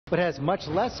but has much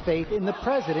less faith in the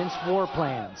president's war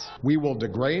plans. We will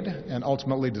degrade and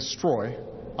ultimately destroy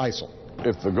ISIL.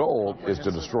 If the goal is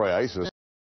to destroy ISIS,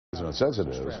 as it says it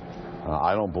is,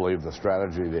 I don't believe the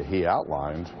strategy that he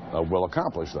outlined will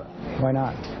accomplish that. Why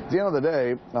not? At the end of the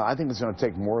day, I think it's going to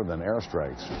take more than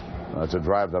airstrikes to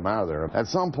drive them out of there. At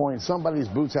some point, somebody's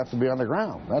boots have to be on the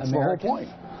ground. That's American? the whole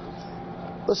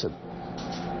point. Listen,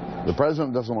 the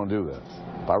president doesn't want to do that.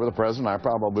 If I were the president, I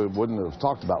probably wouldn't have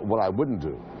talked about what I wouldn't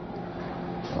do.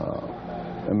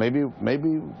 And maybe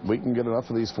we can get enough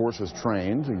of these forces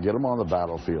trained and get them on the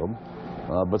battlefield.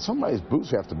 But somebody's boots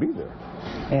have to be there.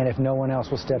 And if no one else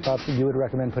will step up, you would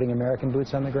recommend putting American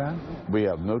boots on the ground? We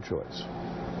have no choice.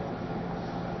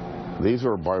 These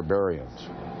are barbarians.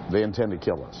 They intend to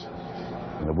kill us.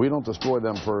 And if we don't destroy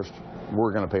them first,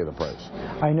 we're going to pay the price.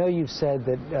 I know you've said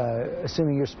that,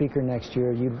 assuming you're Speaker next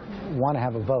year, you want to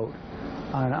have a vote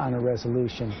on a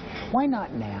resolution. Why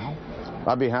not now?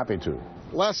 I'd be happy to.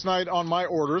 Last night, on my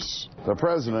orders, the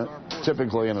president,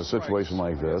 typically in a situation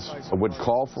like this, would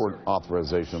call for an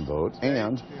authorization vote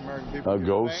and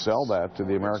go sell that to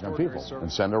the American people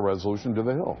and send a resolution to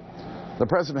the Hill. The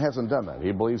president hasn't done that.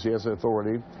 He believes he has the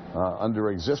authority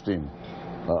under existing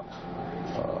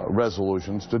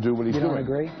resolutions to do what he's doing. You don't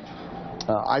agree?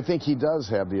 I think he does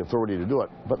have the authority to do it.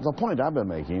 But the point I've been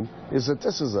making is that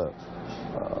this is a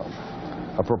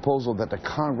proposal that the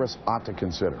Congress ought to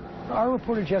consider. Our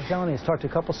reporter Jeff Delaney has talked to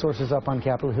a couple sources up on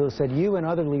Capitol Hill who said you and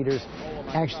other leaders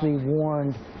actually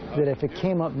warned that if it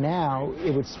came up now,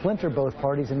 it would splinter both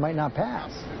parties and might not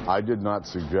pass. I did not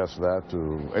suggest that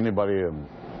to anybody in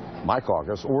my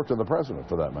caucus or to the president,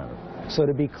 for that matter. So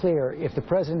to be clear, if the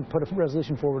president put a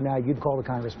resolution forward now, you'd call the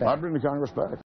Congress back? I'd bring the Congress back.